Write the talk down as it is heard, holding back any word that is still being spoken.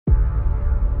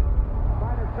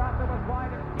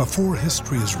Before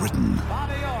history is written,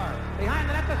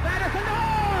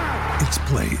 it's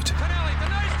played.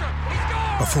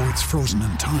 Before it's frozen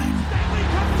in time,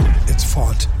 it's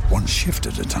fought one shift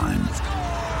at a time.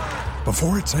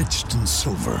 Before it's etched in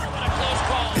silver,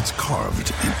 it's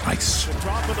carved in ice.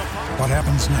 What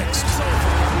happens next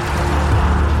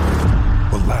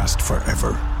will last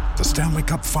forever. The Stanley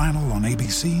Cup Final on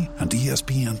ABC and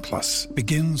ESPN Plus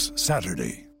begins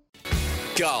Saturday.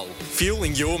 Gull,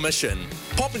 fueling your mission.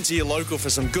 Pop into your local for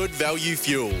some good value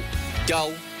fuel.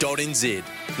 Gull.nz.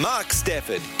 Mark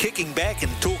Stafford, kicking back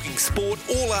and talking sport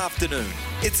all afternoon.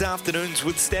 It's Afternoons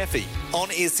with Staffy on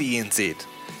SENZ.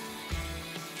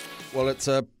 Well, it's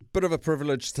a bit of a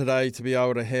privilege today to be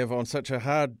able to have on such a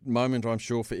hard moment, I'm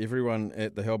sure, for everyone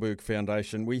at the Halberg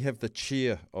Foundation. We have the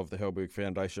chair of the Halberg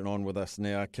Foundation on with us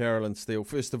now, Carolyn Steele.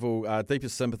 First of all,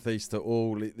 deepest sympathies to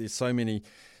all. There's so many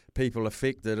people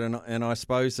affected, and I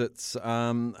suppose it's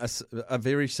a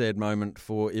very sad moment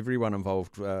for everyone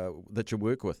involved that you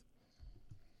work with.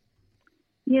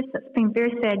 Yes, it's been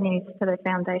very sad news for the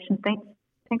foundation.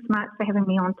 Thanks, Mark, for having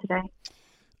me on today.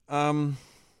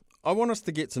 I want us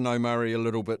to get to know Murray a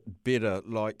little bit better.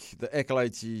 Like, the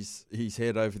accolades he's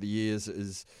had over the years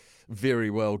is very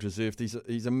well deserved.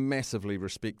 He's a massively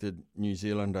respected New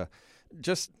Zealander.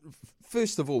 Just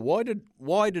first of all, why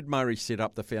did Murray set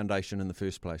up the foundation in the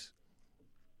first place?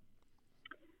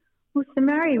 Well, Sir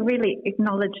Murray really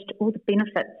acknowledged all the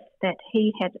benefits that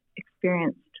he had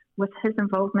experienced with his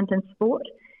involvement in sport,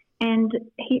 and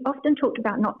he often talked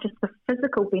about not just the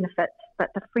physical benefits, but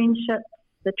the friendships,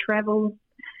 the travel,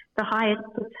 the highest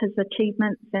of his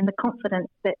achievements, and the confidence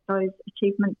that those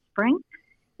achievements bring.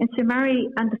 And Sir Murray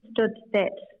understood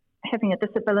that, having a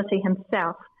disability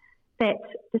himself, that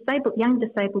young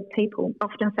disabled people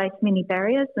often face many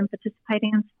barriers in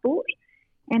participating in sport.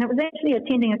 And it was actually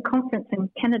attending a conference in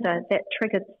Canada that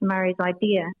triggered Sir Murray's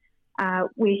idea,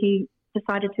 where he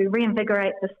decided to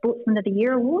reinvigorate the Sportsman of the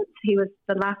Year awards. He was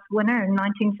the last winner in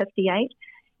 1958,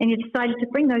 and he decided to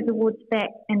bring those awards back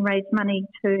and raise money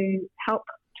to help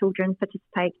children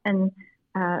participate in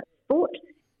sport.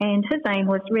 And his aim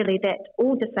was really that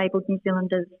all disabled New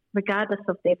Zealanders, regardless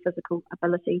of their physical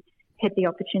ability, had the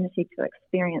opportunity to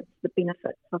experience the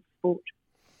benefits of sport.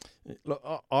 Look,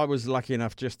 I was lucky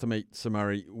enough just to meet Sir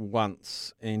Murray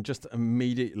once, and just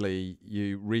immediately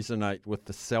you resonate with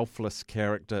the selfless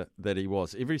character that he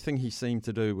was. Everything he seemed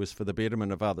to do was for the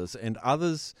betterment of others, and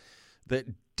others that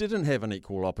didn't have an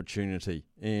equal opportunity.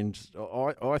 And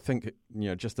I think,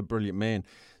 just a brilliant man.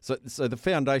 So the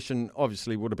foundation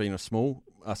obviously would have been a small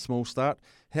start.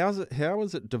 How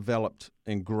has it developed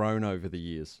and grown over the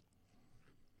years?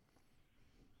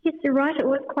 Yes, you're right. It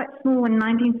was quite small in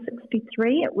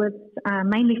 1963. It was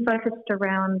mainly focused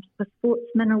around the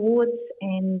Sportsman Awards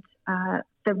and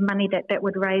the money that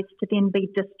would raise to then be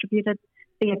distributed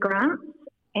via grants.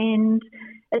 And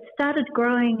it started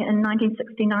growing in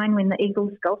 1969 when the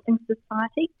Eagles Golfing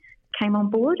Society came on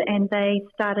board, and they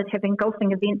started having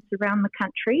golfing events around the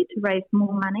country to raise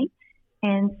more money.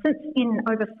 And since then,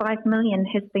 over $5 million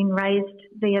has been raised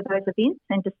via those events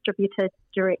and distributed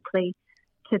directly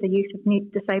to the youth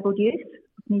of disabled youth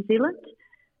of New Zealand.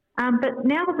 But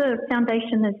now the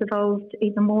foundation has evolved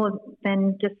even more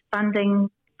than just funding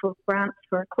for grants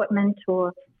for equipment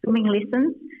or swimming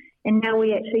lessons. And now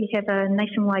we actually have a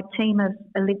nationwide team of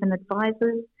 11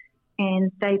 advisors,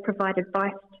 and they provide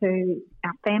advice to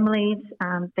our families.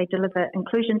 They deliver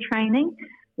inclusion training.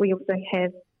 We also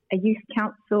have a youth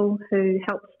council who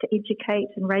helps to educate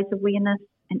and raise awareness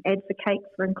and advocate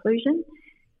for inclusion.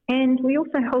 And we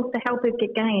also hold the Halberg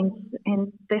Games,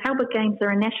 and the Halberg Games are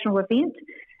a national event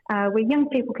where young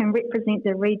people can represent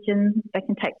their region, they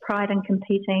can take pride in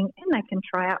competing, and they can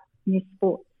try out new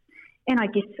sports. And I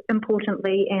guess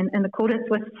importantly, and in accordance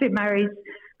with Sir Murray's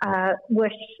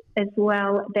wish as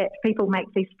well, that people make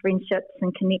these friendships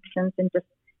and connections and just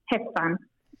have fun.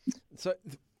 So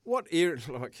what areas,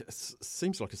 it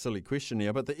seems like a silly question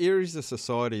now, but the areas of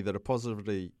society that are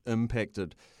positively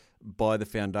impacted by the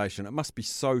foundation, it must be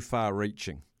so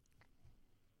far-reaching.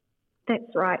 That's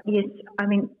right, yes. I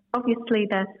mean, obviously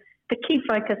the key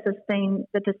focus has been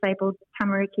the disabled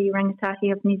tamariki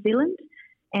rangatahi of New Zealand,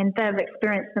 and they've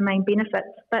experienced the main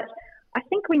benefits. But I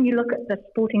think when you look at the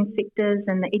sporting sectors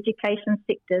and the education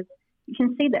sectors, you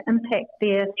can see the impact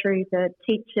there through the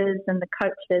teachers and the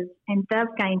coaches, and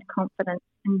they've gained confidence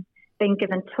in being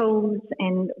given tools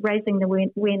and raising the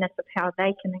awareness of how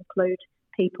they can include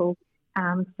people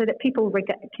so that people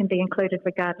can be included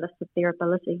regardless of their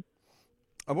ability.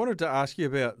 I wanted to ask you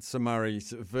about Sir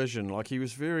Murray's vision. Like, he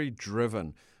was very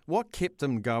driven. What kept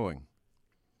him going?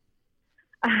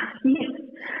 Yes.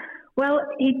 Well,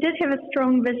 he did have a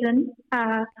strong vision.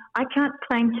 I can't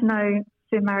claim to know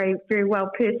Sir Murray very well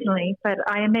personally, but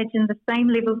I imagine the same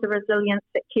levels of resilience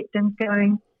that kept him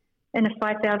going in a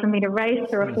 5,000 metre race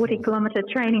or a 40-kilometre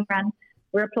training run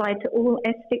were applied to all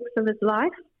aspects of his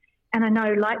life. And I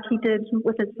know, like he did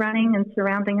with his running and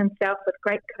surrounding himself with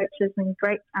great coaches and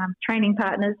great training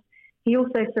partners, he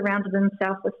also surrounded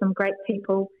himself with some great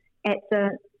people at the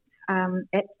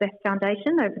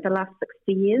foundation over the last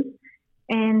 60 years.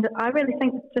 And I really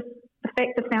think just the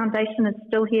fact the foundation is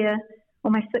still here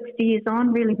almost 60 years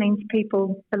on really means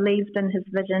people believed in his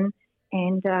vision.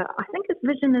 And I think his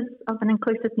vision of an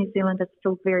inclusive New Zealand is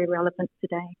still very relevant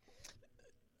today.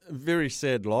 Very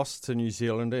sad loss to New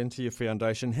Zealand and to your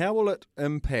foundation. How will it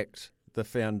impact the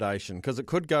foundation? Because it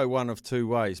could go one of two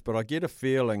ways, but I get a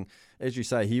feeling, as you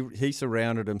say, he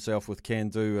surrounded himself with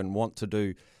can-do and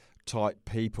want-to-do type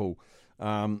people.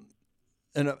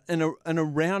 In a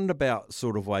roundabout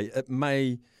sort of way, it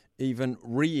may even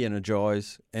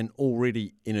re-energise an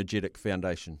already energetic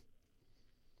foundation.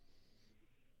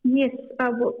 Yes,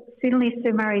 well, certainly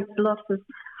Sir Murray's loss is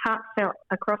heartfelt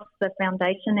across the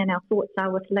foundation, and our thoughts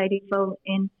are with Lady Phil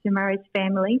and Sir Murray's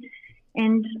family.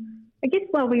 And I guess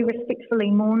while we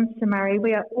respectfully mourn Sir Murray,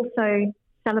 we are also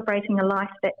celebrating a life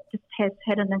that just has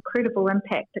had an incredible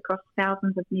impact across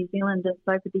thousands of New Zealanders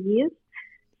over the years.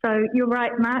 So you're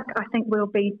right, Mark. I think we'll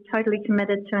be totally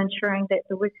committed to ensuring that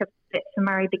the work that Sir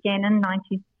Murray began in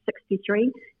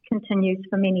 1963 continues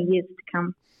for many years to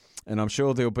come. And I'm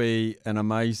sure there'll be an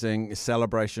amazing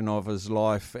celebration of his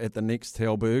life at the next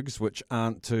Halbergs, which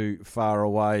aren't too far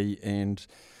away. And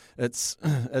it's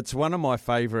one of my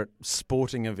favourite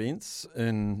sporting events,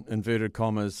 in inverted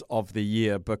commas, of the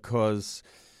year, because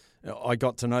I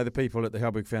got to know the people at the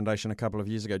Halberg Foundation a couple of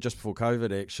years ago, just before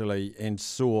COVID actually, and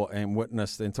saw and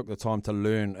witnessed and took the time to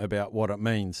learn about what it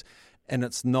means. And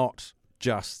it's not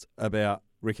just about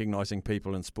recognising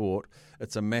people in sport.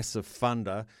 It's a massive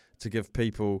funder to give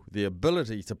people the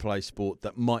ability to play sport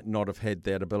that might not have had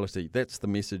that ability. That's the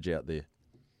message out there.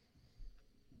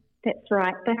 That's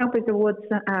right. The Halberg Awards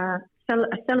are a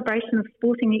celebration of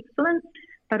sporting excellence,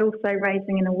 but also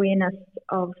raising an awareness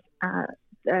of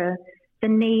the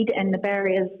need and the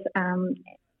barriers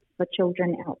for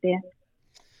children out there.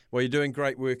 Well, you're doing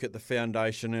great work at the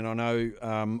foundation, and I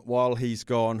know while he's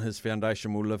gone, his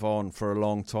foundation will live on for a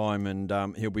long time, and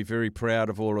he'll be very proud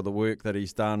of all of the work that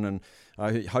he's done. And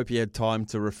I hope he had time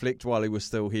to reflect while he was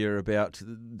still here about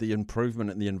the improvement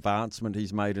and the advancement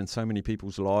he's made in so many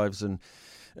people's lives. And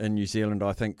in New Zealand,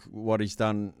 I think what he's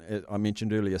done, I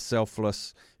mentioned earlier,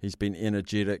 selfless. He's been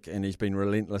energetic and he's been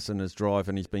relentless in his drive,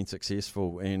 and he's been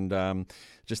successful. And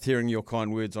just hearing your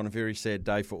kind words on a very sad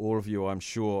day for all of you, I'm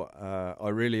sure, I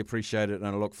really appreciate it, and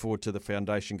I look forward to the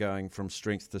foundation going from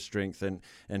strength to strength and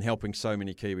helping so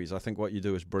many Kiwis. I think what you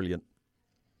do is brilliant.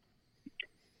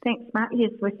 Thanks, Mark.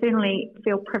 Yes, we certainly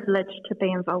feel privileged to be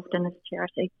involved in this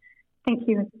charity. Thank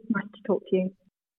you. Nice to talk to you.